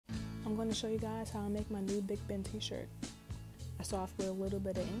I'm going to show you guys how I make my new Big Ben t-shirt. I start off with a little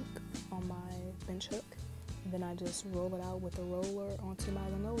bit of ink on my bench hook, and then I just roll it out with a roller onto my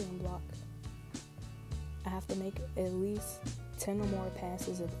linoleum block. I have to make at least 10 or more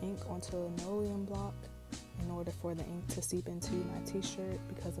passes of ink onto a linoleum block in order for the ink to seep into my t-shirt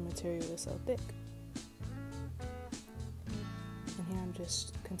because the material is so thick. And here I'm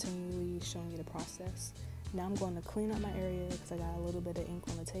just continually showing you the process. Now I'm going to clean up my area because I got a little bit of ink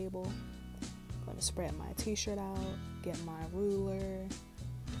on the table. I'm going to spread my t-shirt out, get my ruler,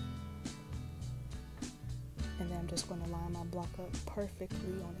 and then I'm just going to line my block up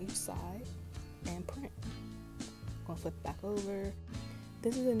perfectly on each side and print. I'm going to flip back over.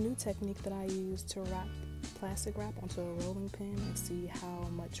 This is a new technique that I use to wrap plastic wrap onto a rolling pin and see how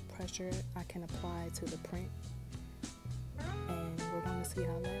much pressure I can apply to the print. And we're going to see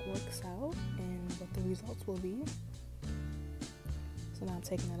how that works out and what the results will be. So now I'm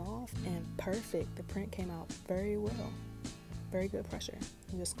taking it off, and perfect. The print came out very well. Very good pressure.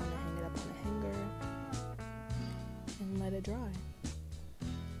 I'm just going to hang it up on a hanger and let it dry.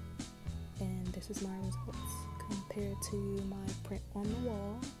 And this is my results compared to my print on the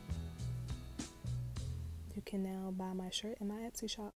wall. You can now buy my shirt in my Etsy shop.